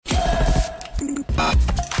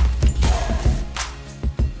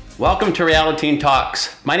Welcome to Reality Teen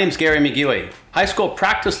Talks. My name is Gary McGuey, high school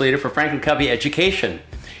practice leader for Franklin Covey Education.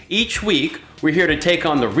 Each week, we're here to take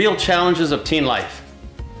on the real challenges of teen life.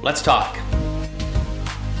 Let's talk.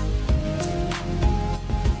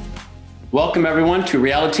 Welcome everyone to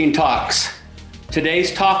Reality Teen Talks.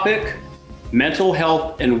 Today's topic, mental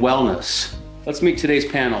health and wellness. Let's meet today's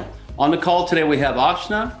panel. On the call today, we have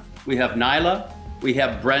Ashna, we have Nyla, we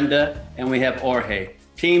have Brenda, and we have Jorge.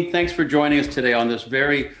 Team, thanks for joining us today on this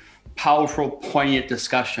very powerful, poignant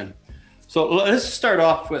discussion. So let's start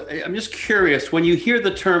off with, I'm just curious, when you hear the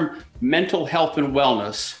term mental health and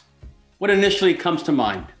wellness, what initially comes to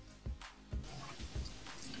mind?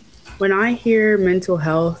 When I hear mental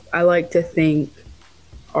health, I like to think,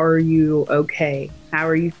 are you okay? How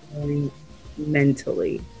are you feeling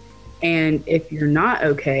mentally? And if you're not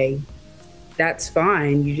okay, that's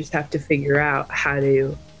fine. You just have to figure out how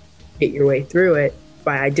to get your way through it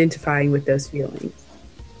by identifying with those feelings.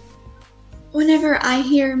 Whenever I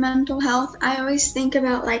hear mental health, I always think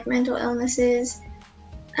about like mental illnesses.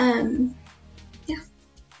 When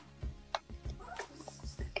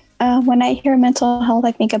I hear mental health,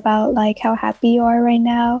 I think about like how happy you are right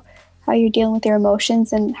now, how you're dealing with your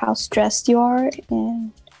emotions, and how stressed you are,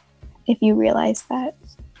 and if you realize that.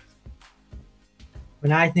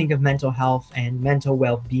 When I think of mental health and mental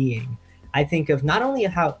well-being, I think of not only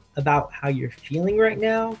about how you're feeling right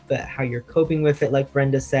now, but how you're coping with it, like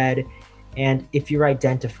Brenda said, and if you're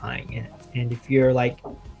identifying it, and if you're like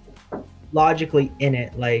logically in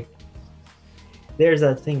it. Like there's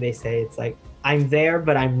a thing they say, it's like, I'm there,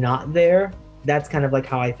 but I'm not there. That's kind of like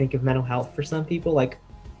how I think of mental health for some people. Like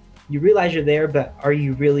you realize you're there, but are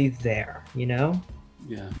you really there, you know?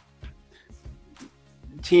 Yeah.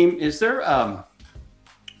 Team, is there,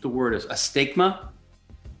 the word is a stigma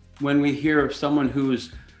when we hear of someone who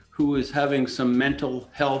is having some mental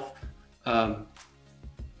health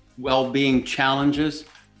well-being challenges?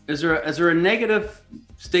 Is there a negative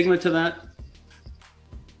stigma to that?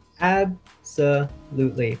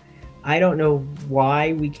 Absolutely. I don't know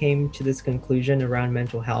why we came to this conclusion around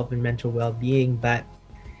mental health and mental well-being, but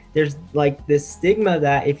there's like this stigma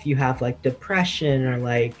that if you have like depression or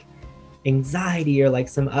like anxiety or like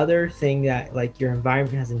some other thing that like your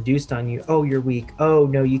environment has induced on you, oh, you're weak, oh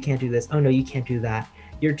no, you can't do this, oh no, you can't do that,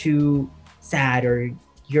 you're too sad, or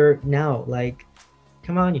no, like,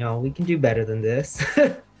 come on, y'all, we can do better than this.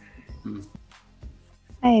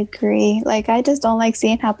 I agree. Like, I just don't like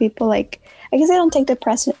seeing how people like, I guess I don't take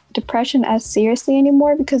depression as seriously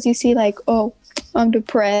anymore, because you see like, oh, I'm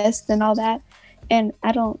depressed and all that. And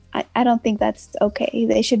I don't think that's okay.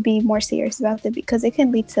 They should be more serious about it, because it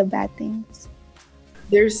can lead to bad things.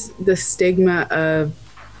 There's the stigma of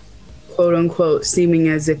quote unquote seeming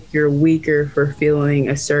as if you're weaker for feeling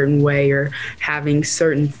a certain way or having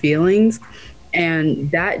certain feelings. And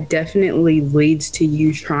that definitely leads to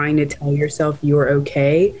you trying to tell yourself you're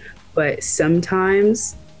okay. But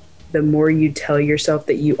sometimes the more you tell yourself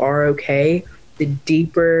that you are okay, the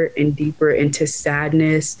deeper and deeper into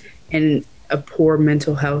sadness and a poor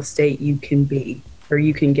mental health state you can be, or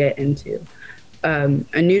you can get into.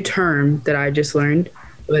 A new term that I just learned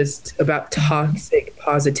was about toxic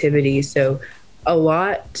positivity. So a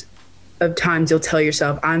lot of times you'll tell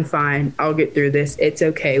yourself, I'm fine, I'll get through this, it's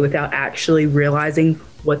okay, without actually realizing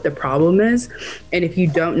what the problem is. And if you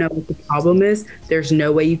don't know what the problem is, there's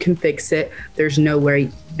no way you can fix it. There's no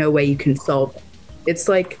way you can solve it. It's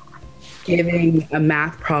like giving a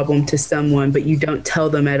math problem to someone, but you don't tell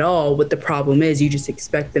them at all what the problem is. You just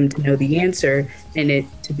expect them to know the answer and it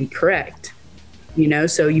to be correct. You know,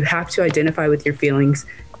 so you have to identify with your feelings.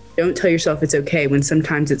 Don't tell yourself it's okay when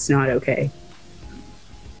sometimes it's not okay.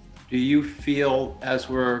 Do you feel, as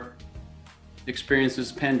we're experiencing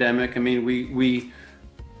this pandemic, I mean, we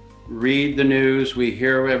read the news, we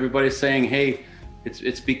hear everybody saying, hey,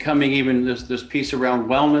 it's becoming even this piece around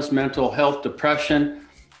wellness, mental health, depression.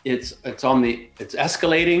 It's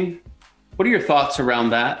escalating. What are your thoughts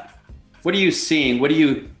around that? What are you seeing? What are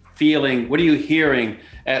you feeling? What are you hearing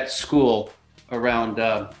at school around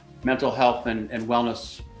mental health and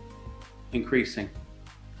wellness increasing?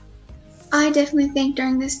 I definitely think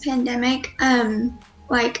during this pandemic,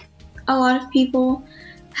 like a lot of people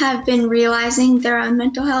have been realizing their own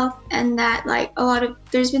mental health, and that like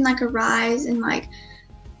there's been like a rise in like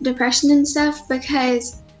depression and stuff,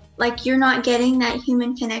 because like you're not getting that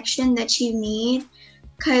human connection that you need.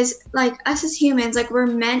 Because like us as humans, like we're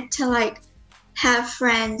meant to like have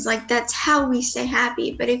friends, like that's how we stay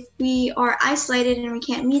happy. But if we are isolated and we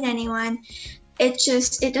can't meet anyone,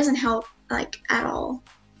 it doesn't help like at all.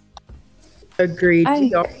 Agreed.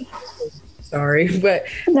 Sorry, but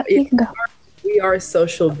No, you can go. we are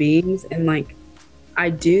social beings, and like I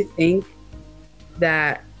do think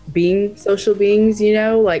that being social beings,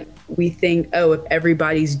 like we think, oh, if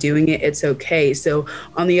everybody's doing it, it's okay. So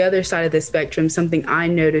on the other side of the spectrum, something I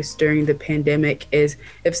noticed during the pandemic is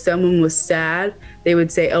if someone was sad, they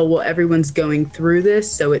would say, oh, well, everyone's going through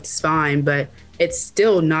this, so it's fine. But it's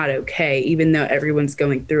still not okay. Even though everyone's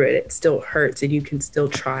going through it, it still hurts, and you can still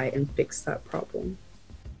try and fix that problem.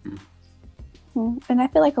 And I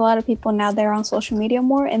feel like a lot of people now, they're on social media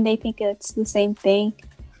more, and they think it's the same thing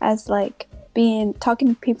as like talking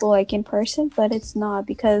to people like in person, but it's not,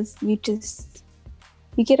 because you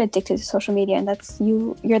get addicted to social media, and that's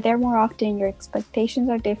you're there more often, your expectations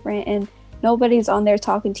are different, and nobody's on there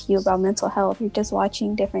talking to you about mental health. You're just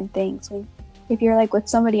watching different things. If you're like with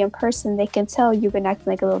somebody in person, they can tell you've been acting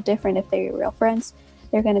like a little different. If they're your real friends,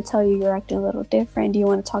 they're going to tell you you're acting a little different. Do you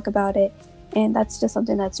want to talk about it? And that's just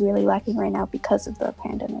something that's really lacking right now because of the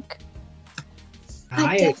pandemic.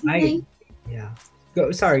 Go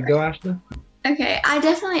Ashna. Okay, I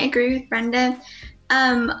definitely agree with Brenda.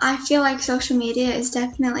 I feel like social media is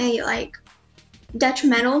definitely like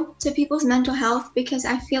detrimental to people's mental health, because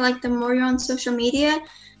I feel like the more you're on social media,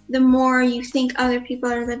 the more you think other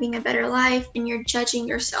people are living a better life, and you're judging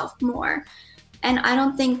yourself more. And I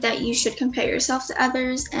don't think that you should compare yourself to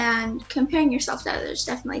others, and comparing yourself to others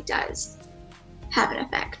definitely does have an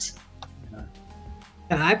effect.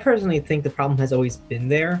 And I personally think the problem has always been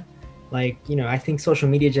there. Like, I think social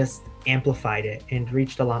media just amplified it and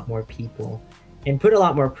reached a lot more people and put a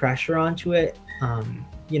lot more pressure onto it.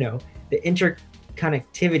 The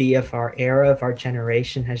interconnectivity of our era, of our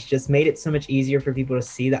generation, has just made it so much easier for people to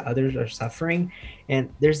see that others are suffering.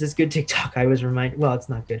 And there's this good TikTok I was reminded, well, it's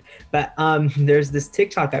not good, but there's this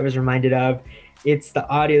TikTok I was reminded of. It's the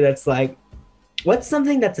audio that's like, what's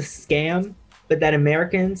something that's a scam, but that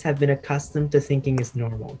Americans have been accustomed to thinking is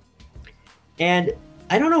normal? And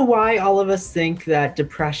I don't know why all of us think that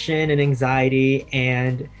depression and anxiety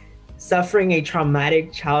and suffering a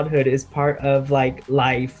traumatic childhood is part of like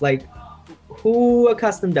life. Like, who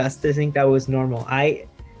accustomed us to think that was normal? I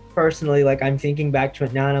personally, like, I'm thinking back to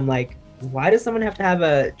it now, and I'm like, why does someone have to have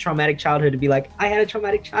a traumatic childhood to be like, I had a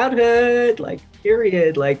traumatic childhood, like,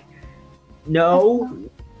 period? Like, no.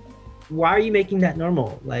 Why are you making that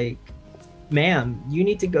normal? Like, ma'am, you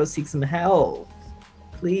need to go seek some help.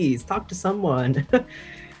 Please talk to someone.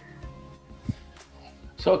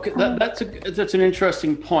 So that's an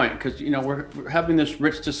interesting point, because we're having this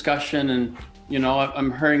rich discussion, and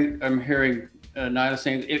I'm hearing Nyla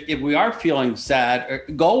saying if we are feeling sad,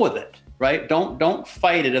 go with it, right? Don't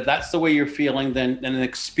fight it. If that's the way you're feeling, then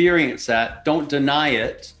experience that. Don't deny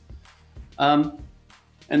it. And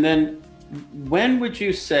then when would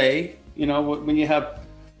you say, when you have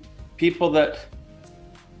people that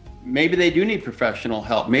maybe they do need professional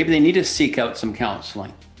help, maybe they need to seek out some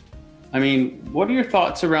counseling? I mean, what are your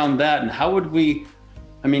thoughts around that? And how would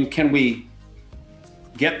can we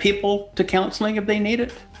get people to counseling if they need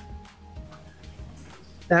it?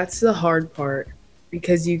 That's the hard part,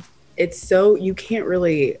 because you can't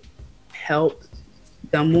really help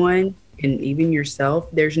someone, and even yourself.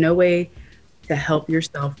 There's no way to help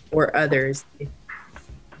yourself or others if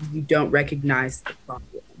you don't recognize the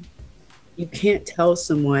problem. You can't tell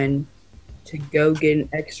someone to go get an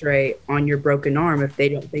x-ray on your broken arm if they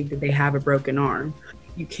don't think that they have a broken arm.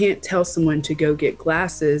 You can't tell someone to go get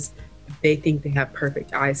glasses if they think they have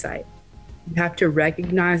perfect eyesight. You have to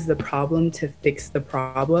recognize the problem to fix the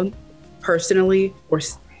problem personally, or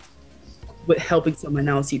with helping someone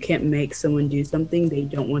else. You can't make someone do something they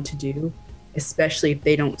don't want to do, especially if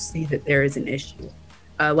they don't see that there is an issue.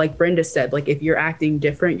 Like Brenda said, like if you're acting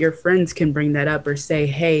different, your friends can bring that up or say,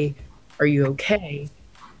 hey, are you okay?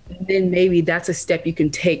 And then maybe that's a step you can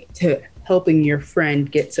take to helping your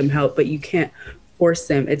friend get some help, but you can't force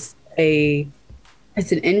them. It's an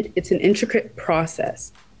intricate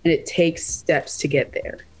process, and it takes steps to get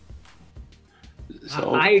there.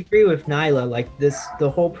 So I agree with Nyla. Like the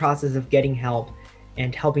whole process of getting help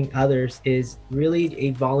and helping others is really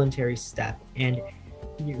a voluntary step. And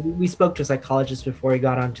we spoke to a psychologist before we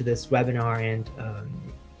got onto this webinar, and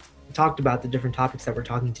talked about the different topics that we're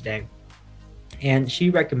talking today. And she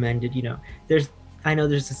recommended, I know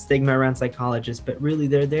there's a stigma around psychologists, but really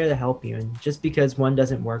they're there to help you. And just because one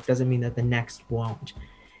doesn't work doesn't mean that the next won't.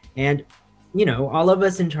 And, all of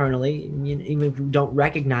us internally, even if we don't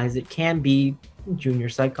recognize it, can be junior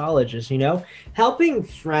psychologists, helping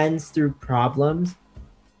friends through problems.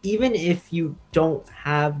 Even if you don't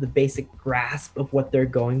have the basic grasp of what they're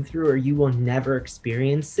going through, or you will never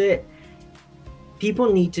experience it,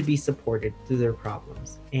 people need to be supported through their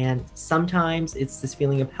problems. And sometimes it's this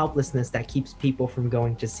feeling of helplessness that keeps people from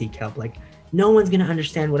going to seek help. Like, no one's going to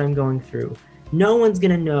understand what I'm going through. No one's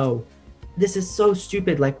gonna know. This is so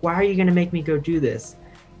stupid. Like, why are you gonna make me go do this?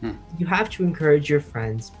 You have to encourage your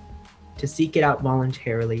friends to seek it out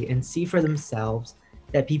voluntarily and see for themselves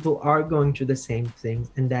that people are going through the same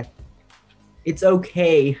things, and that it's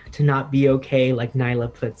okay to not be okay, like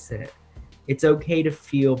Nyla puts it. It's okay to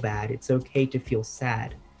feel bad. It's okay to feel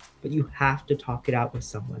sad, but you have to talk it out with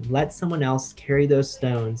someone. Let someone else carry those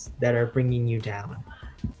stones that are bringing you down.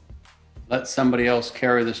 Let somebody else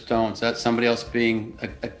carry the stones. That's somebody else being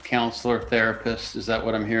a counselor, therapist. Is that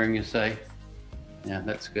what I'm hearing you say? Yeah,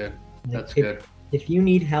 that's good. That's good. If you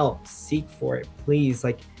need help, seek for it, please.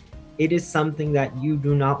 Like, it is something that you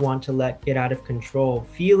do not want to let get out of control.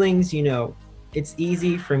 Feelings, it's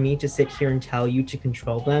easy for me to sit here and tell you to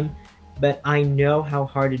control them, but I know how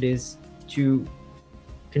hard it is to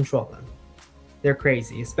control them. They're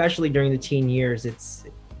crazy, especially during the teen years. It's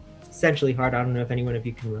essentially hard. I don't know if anyone of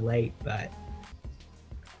you can relate, but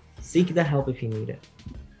seek the help if you need it.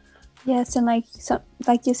 Yes, and like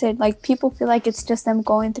you said, like people feel like it's just them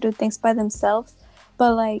going through things by themselves,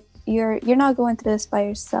 but like you're not going through this by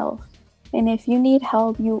yourself. And if you need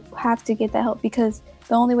help, you have to get that help, because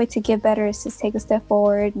the only way to get better is to take a step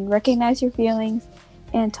forward and recognize your feelings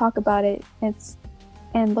and talk about it.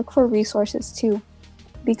 And look for resources too,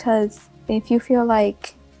 because if you feel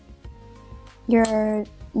like you're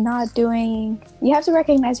not doing, you have to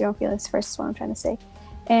recognize your own feelings first, is what I'm trying to say.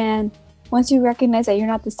 And once you recognize that you're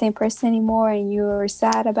not the same person anymore and you're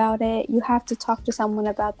sad about it, you have to talk to someone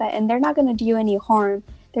about that. And they're not going to do you any harm.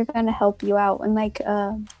 They're going to help you out. And like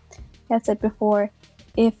I said before,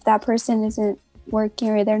 if that person isn't working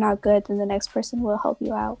or they're not good, then the next person will help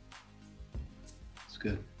you out. That's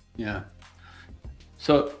good. Yeah.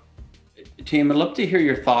 So, team, I'd love to hear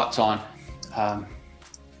your thoughts on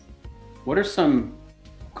what are some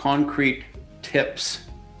concrete tips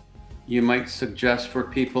you might suggest for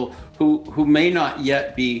people who may not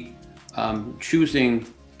yet be choosing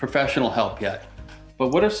professional help yet, but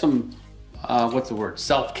what are some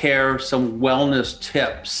self-care, some wellness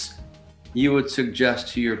tips you would suggest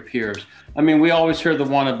to your peers? I mean, we always hear the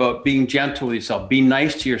one about being gentle with yourself, be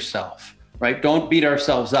nice to yourself, right? Don't beat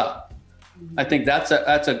ourselves up. I think that's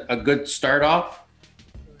a good start off.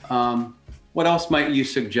 What else might you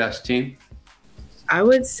suggest, team? I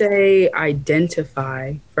would say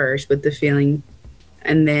identify first with the feeling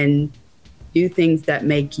and then do things that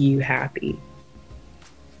make you happy.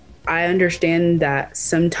 I understand that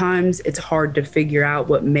sometimes it's hard to figure out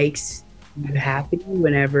what makes you happy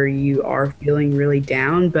whenever you are feeling really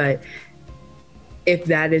down, but if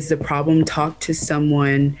that is the problem, talk to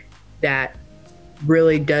someone that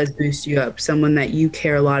really does boost you up, someone that you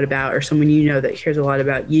care a lot about, or someone you know that cares a lot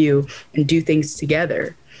about you, and do things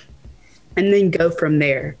together. And then go from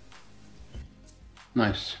there.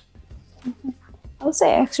 Nice. I would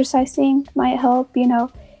say exercising might help,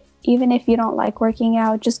 even if you don't like working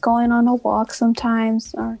out, just going on a walk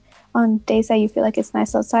sometimes, or on days that you feel like it's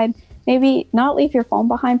nice outside. Maybe not leave your phone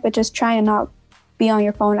behind, but just try and not be on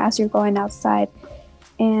your phone as you're going outside,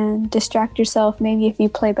 and distract yourself. Maybe if you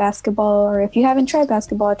play basketball, or if you haven't tried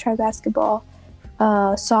basketball, try basketball,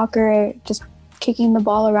 soccer, just kicking the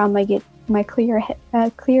ball around like it might clear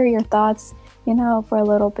your thoughts, for a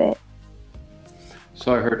little bit.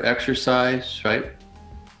 So I heard exercise, right?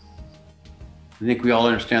 I think we all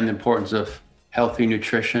understand the importance of healthy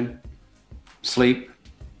nutrition, sleep.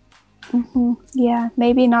 Mm-hmm. Yeah,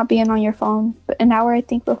 maybe not being on your phone, but an hour, I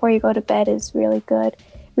think, before you go to bed is really good.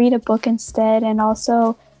 Read a book instead, and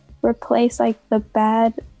also replace like the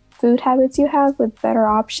bad food habits you have with better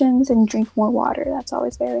options, and drink more water. That's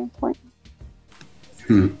always very important.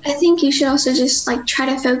 I think you should also just try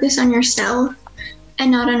to focus on yourself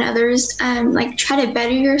and not on others. Try to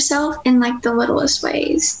better yourself in the littlest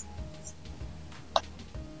ways.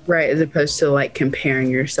 Right, as opposed to comparing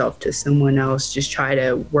yourself to someone else. Just try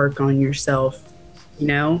to work on yourself,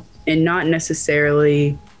 and not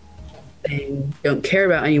necessarily saying don't care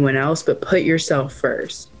about anyone else, but put yourself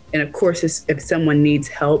first. And of course, if someone needs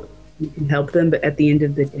help, you can help them. But at the end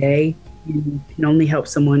of the day, you can only help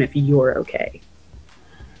someone if you're okay.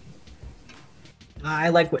 I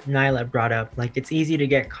like what Nyla brought up. It's easy to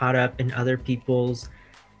get caught up in other people's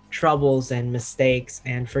troubles and mistakes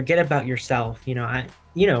and forget about yourself.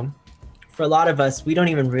 For a lot of us, we don't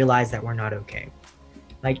even realize that we're not okay.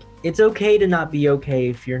 It's okay to not be okay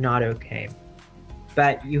if you're not okay,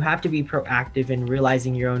 but you have to be proactive in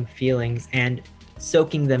realizing your own feelings and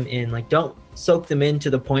soaking them in. Don't soak them in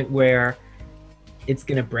to the point where it's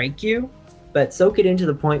gonna break you, but soak it into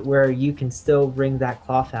the point where you can still wring that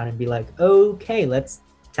cloth out and be like, okay, let's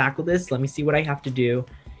tackle this. Let me see what I have to do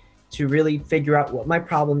to really figure out what my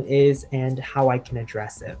problem is and how I can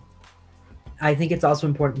address it. I think it's also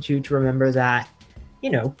important too to remember that,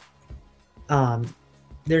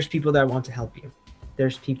 there's people that want to help you.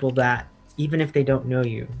 There's people that, even if they don't know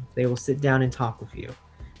you, they will sit down and talk with you.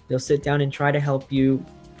 They'll sit down and try to help you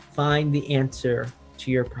find the answer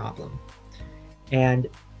to your problem. And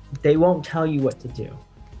they won't tell you what to do.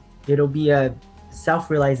 It'll be a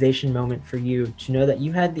self-realization moment for you to know that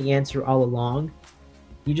you had the answer all along.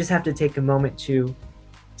 You just have to take a moment to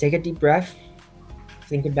take a deep breath,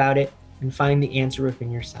 think about it, and find the answer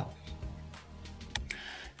within yourself.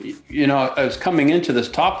 I was coming into this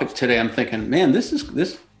topic today, I'm thinking, man,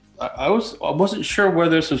 I wasn't sure where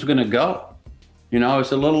this was going to go.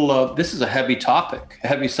 It's a little, this is a heavy topic, a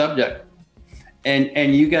heavy subject.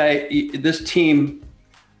 And you guys, this team,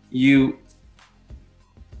 I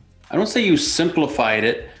don't say you simplified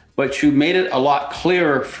it, but you made it a lot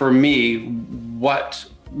clearer for me what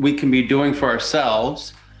we can be doing for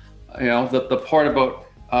ourselves. The part about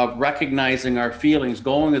recognizing our feelings,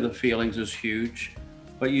 going to the feelings is huge,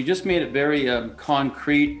 but you just made it very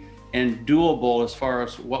concrete and doable as far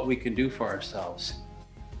as what we can do for ourselves.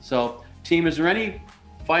 So, team, is there any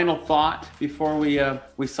final thought before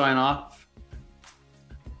we sign off?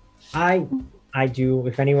 I do.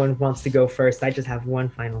 If anyone wants to go first, I just have one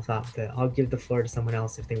final thought. I'll give the floor to someone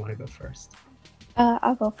else if they want to go first.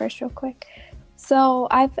 I'll go first real quick. So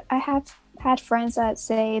I have had friends that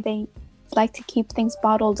say they like to keep things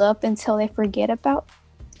bottled up until they forget about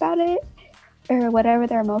it or whatever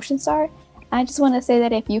their emotions are. I just want to say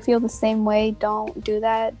that if you feel the same way, don't do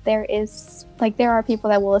that. There are people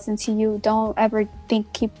that will listen to you. Don't ever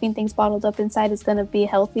think keeping things bottled up inside is going to be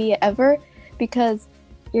healthy ever, because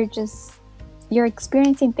you're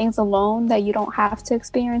experiencing things alone that you don't have to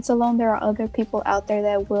experience alone. There are other people out there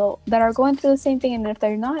that are going through the same thing, and if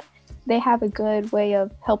they're not, they have a good way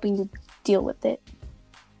of helping you deal with it.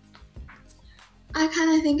 I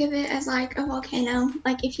kind of think of it as like a volcano.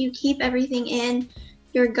 Like if you keep everything in,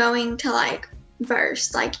 you're going to like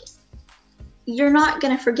burst. Like you're not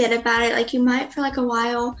gonna forget about it. Like you might for like a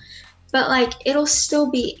while, but like it'll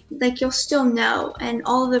still be like you'll still know, and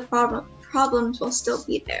all of the problems will still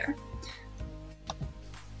be there.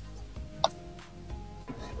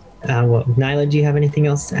 Nyla, do you have anything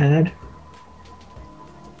else to add?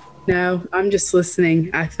 No, I'm just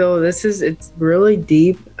listening. I feel it's really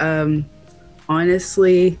deep.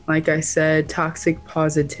 Honestly, like I said, toxic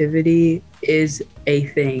positivity is a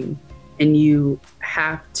thing, and you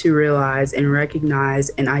have to realize and recognize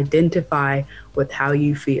and identify with how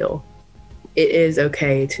you feel. It is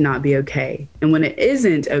okay to not be okay. And when it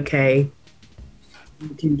isn't okay, you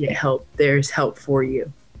can get help. There's help for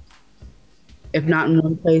you. If not in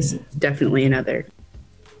one place, definitely another.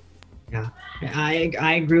 Yeah,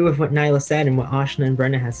 I agree with what Nyla said and what Ashna and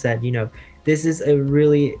Brenda has said. This is a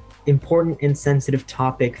really important and sensitive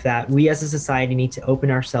topic that we as a society need to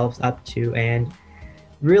open ourselves up to and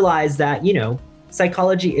realize that,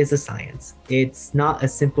 psychology is a science. It's not a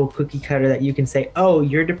simple cookie cutter that you can say, oh,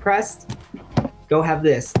 you're depressed, go have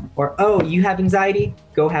this. Or, oh, you have anxiety,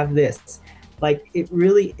 go have this. Like, it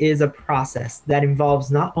really is a process that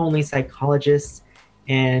involves not only psychologists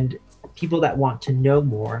and people that want to know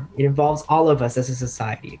more, it involves all of us as a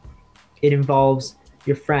society. It involves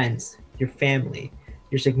your friends, your family,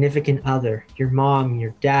 your significant other, your mom,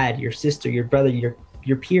 your dad, your sister, your brother,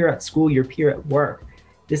 your peer at school, your peer at work.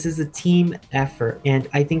 This is a team effort. And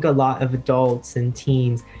I think a lot of adults and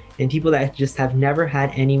teens and people that just have never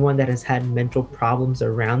had anyone that has had mental problems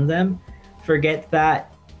around them forget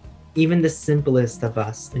that even the simplest of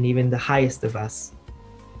us and even the highest of us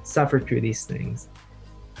suffer through these things.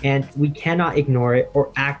 And we cannot ignore it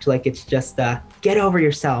or act like it's just get over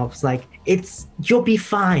yourselves. Like you'll be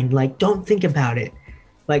fine. Like, don't think about it.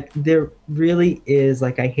 Like, there really is,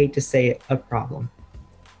 like, I hate to say it, a problem.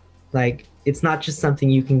 Like, it's not just something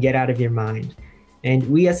you can get out of your mind. And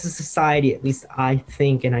we as a society, at least I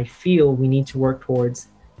think and I feel, we need to work towards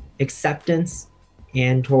acceptance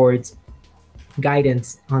and towards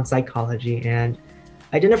guidance on psychology and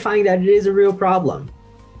identifying that it is a real problem.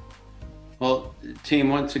 Well, team,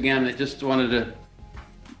 once again, I just wanted to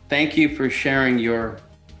thank you for sharing your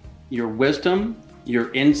wisdom,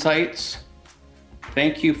 your insights.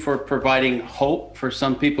 Thank you for providing hope for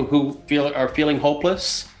some people who are feeling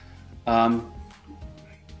hopeless. Like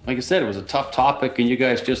I said, it was a tough topic, and you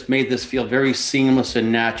guys just made this feel very seamless and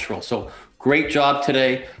natural. So great job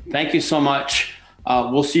today. Thank you so much.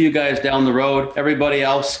 We'll see you guys down the road. Everybody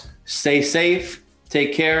else, stay safe.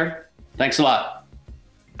 Take care. Thanks a lot.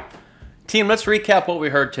 Team, let's recap what we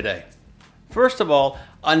heard today. First of all,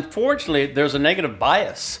 unfortunately, there's a negative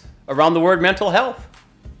bias around the word mental health.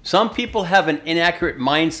 Some people have an inaccurate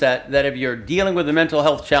mindset that if you're dealing with a mental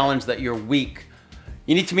health challenge that you're weak.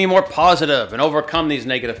 You need to be more positive and overcome these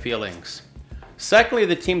negative feelings. Secondly,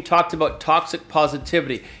 the team talked about toxic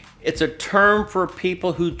positivity. It's a term for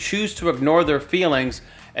people who choose to ignore their feelings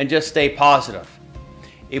and just stay positive.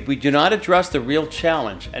 If we do not address the real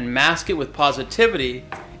challenge and mask it with positivity,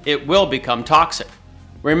 it will become toxic.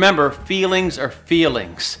 Remember, feelings are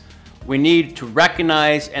feelings. We need to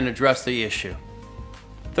recognize and address the issue.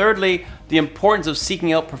 Thirdly, the importance of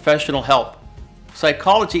seeking out professional help.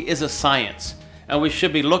 Psychology is a science, and we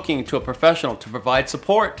should be looking to a professional to provide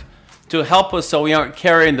support, to help us so we aren't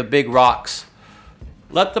carrying the big rocks.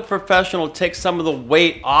 Let the professional take some of the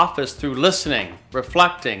weight off us through listening,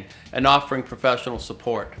 reflecting, and offering professional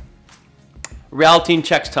support. Reality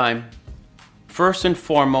checks time. First and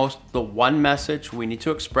foremost, the one message we need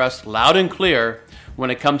to express loud and clear when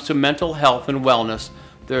it comes to mental health and wellness: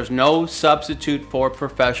 there's no substitute for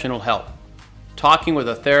professional help. Talking with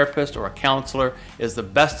a therapist or a counselor is the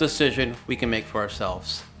best decision we can make for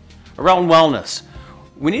ourselves. Around wellness,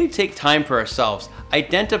 we need to take time for ourselves,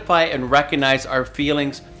 identify and recognize our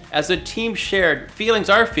feelings. As a team shared, feelings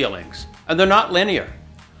are feelings, and they're not linear.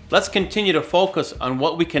 Let's continue to focus on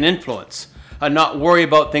what we can influence and not worry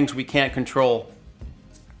about things we can't control.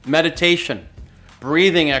 Meditation,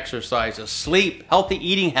 breathing exercises, sleep, healthy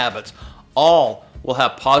eating habits, all will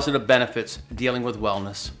have positive benefits dealing with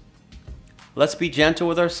wellness. Let's be gentle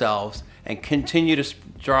with ourselves and continue to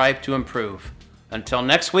strive to improve. Until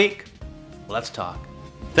next week, let's talk.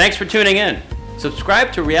 Thanks for tuning in.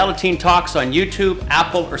 Subscribe to Reality Talks on YouTube,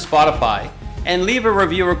 Apple, or Spotify, and leave a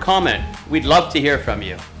review or comment. We'd love to hear from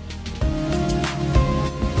you.